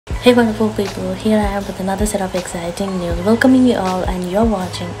Hey wonderful people, here I am with another set of exciting news, welcoming you all, and you're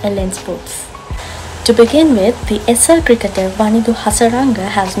watching LN Sports. To begin with, the SL cricketer Wanindu Hasaranga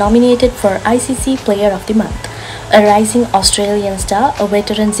has nominated for ICC Player of the Month. A rising Australian star, a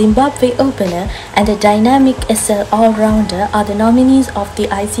veteran Zimbabwe opener, and a dynamic SL all-rounder are the nominees of the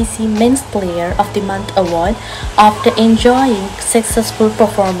ICC Men's Player of the Month award after enjoying successful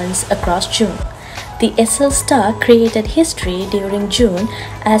performance across June. The SL star created history during June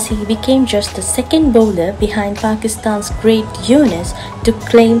as he became just the second bowler behind Pakistan's great Yunus to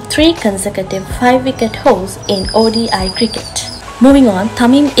claim 3 consecutive 5-wicket hauls in ODI cricket. Moving on,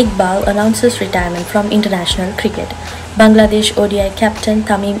 Tamim Iqbal announces retirement from international cricket. Bangladesh ODI captain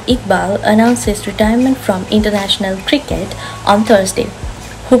Tamim Iqbal announced his retirement from international cricket on Thursday,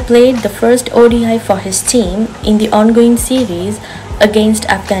 who played the first ODI for his team in the ongoing series against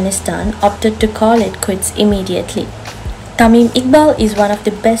Afghanistan, opted to call it quits immediately. Tamim Iqbal is one of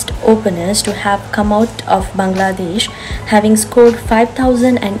the best openers to have come out of Bangladesh, having scored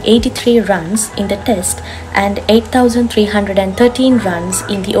 5,083 runs in the Test and 8,313 runs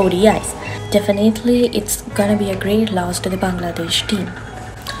in the ODIs. Definitely, it's gonna be a great loss to the Bangladesh team.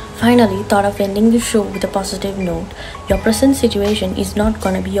 Finally, thought of ending the show with a positive note. Your present situation is not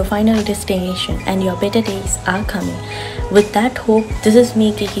gonna be your final destination and your better days are coming. With that hope, this is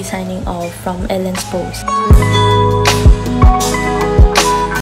me Kiki signing off from LN Sports.